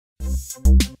Hey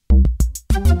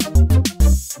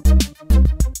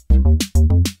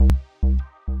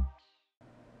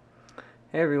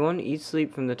everyone, Eat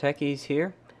Sleep from the Techies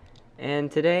here, and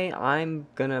today I'm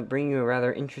gonna bring you a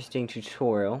rather interesting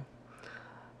tutorial.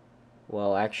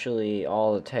 Well, actually,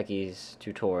 all the Techies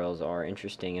tutorials are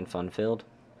interesting and fun-filled.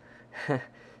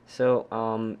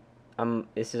 So,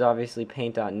 this is obviously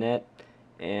paint.net,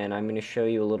 and I'm gonna show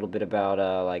you a little bit about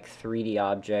like 3D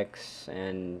objects,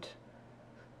 and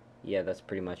yeah, that's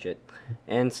pretty much it.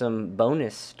 And some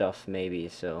bonus stuff maybe,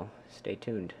 so stay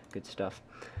tuned. Good stuff.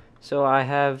 So I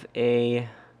have I'm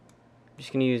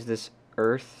just gonna use this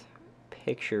Earth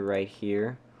picture right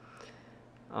here.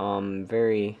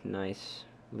 Very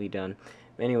nicely done.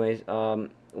 Anyways,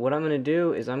 what I'm gonna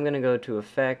do is I'm gonna go to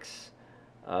Effects,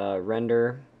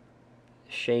 Render,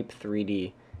 Shape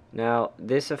 3D. Now,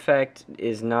 this effect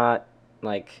is not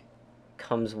like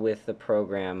comes with the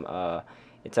program.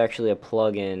 It's actually a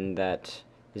plugin that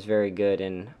is very good,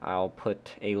 and I'll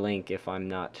put a link if I'm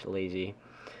not lazy.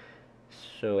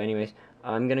 So anyways,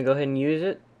 I'm gonna go ahead and use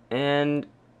it, and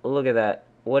look at that.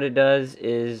 What it does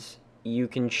is you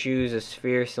can choose a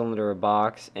sphere, cylinder, or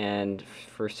box, and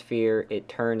for sphere it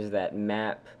turns that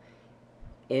map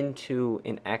into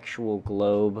an actual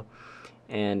globe,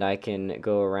 and I can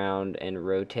go around and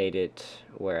rotate it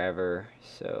wherever.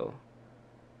 So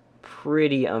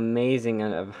pretty amazing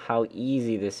of how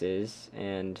easy this is.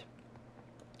 And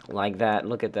like that,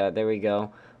 look at that, there we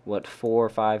go. What, 4 or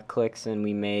 5 clicks and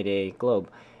we made a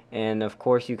globe. And of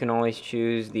course you can always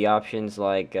choose the options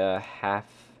like half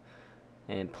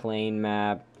and plane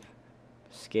map,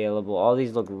 scalable. All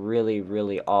these look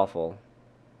really awful.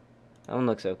 That one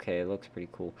looks okay, it looks pretty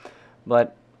cool.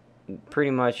 But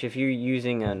pretty much if you're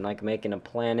using like making a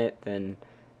planet, then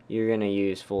you're gonna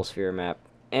use full sphere map.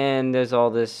 And there's all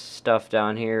this stuff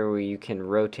down here where you can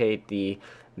rotate the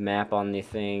map on the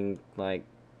thing, like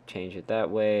change it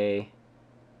that way.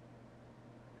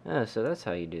 Oh, so that's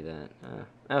how you do that.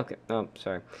 Okay. Oh,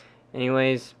 sorry.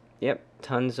 Anyways, yep,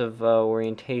 tons of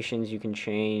orientations you can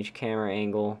change, camera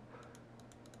angle,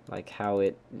 like how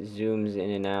it zooms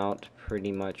in and out,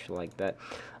 pretty much like that.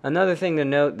 Another thing to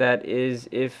note that is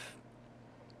if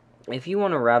you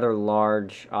want a rather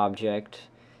large object,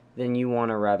 then you want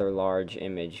a rather large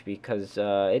image, because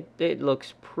it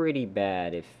looks pretty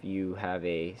bad if you have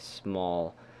a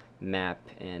small map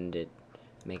and it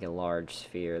make a large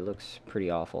sphere. It looks pretty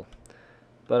awful.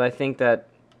 But I think that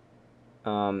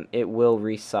it will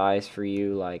resize for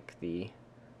you, like the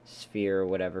sphere or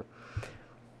whatever.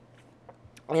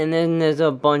 And then there's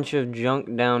a bunch of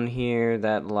junk down here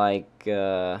that like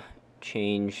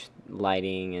change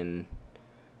lighting and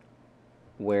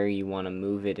where you want to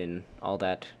move it and all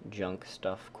that junk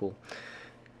stuff. Cool.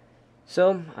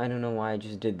 So I don't know why I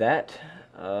just did that.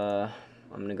 I'm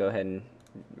gonna go ahead and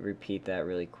repeat that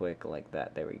really quick like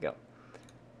that. There we go.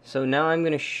 So now I'm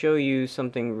going to show you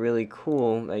something really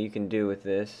cool that you can do with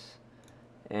this.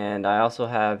 And I also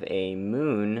have a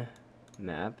moon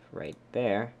map right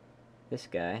there, this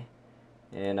guy.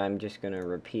 And I'm just going to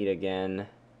repeat again.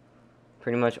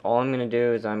 Pretty much all I'm going to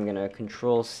do is I'm going to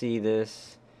Control-C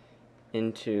this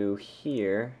into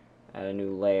here, add a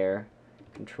new layer,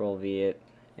 Control-V it,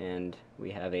 and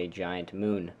we have a giant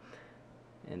moon.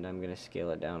 And I'm going to scale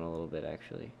it down a little bit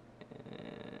actually.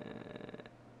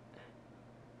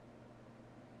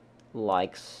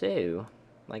 Like so,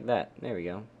 like that. There we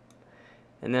go.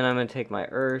 And then I'm going to take my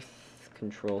Earth,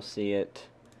 Control-C it,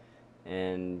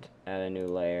 and add a new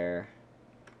layer,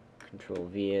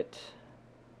 Control-V it.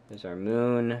 There's our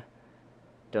moon.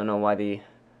 Don't know why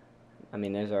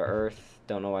there's our Earth.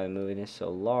 Don't know why the moon is so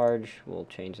large. We'll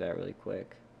change that really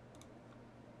quick.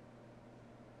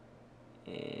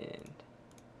 And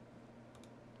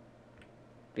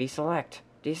deselect.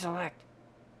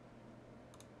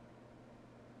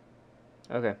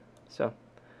 Okay, so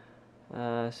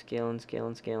scale down.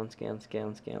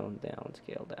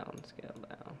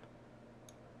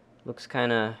 Looks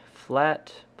kind of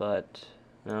flat, but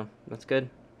no, that's good.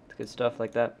 It's good stuff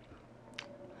like that.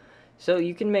 So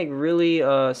you can make really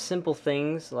simple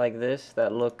things like this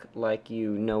that look like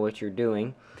you know what you're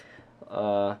doing.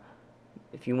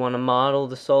 If you want to model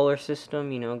the solar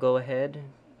system, go ahead.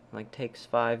 Like takes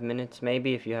 5 minutes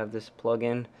maybe if you have this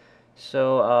plugin.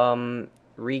 So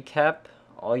recap.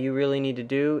 All you really need to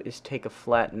do is take a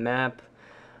flat map,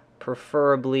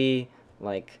 preferably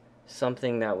like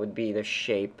something that would be the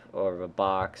shape of a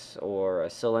box or a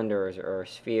cylinder or a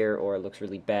sphere, or it looks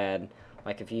really bad.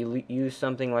 Like if you use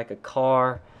something like a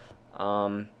car,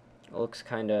 it looks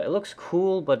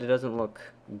cool, but it doesn't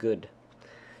look good.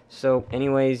 So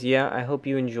anyways, yeah, I hope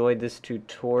you enjoyed this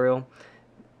tutorial.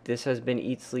 This has been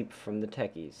Eat Sleep from the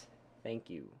Techies. Thank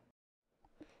you.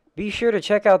 Be sure to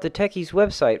check out the Techies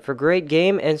website for great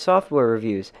game and software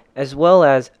reviews, as well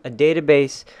as a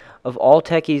database of all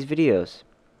Techies videos.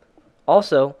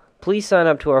 Also, please sign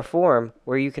up to our forum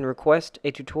where you can request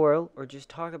a tutorial or just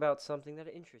talk about something that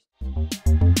interests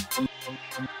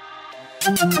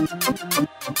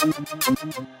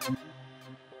you.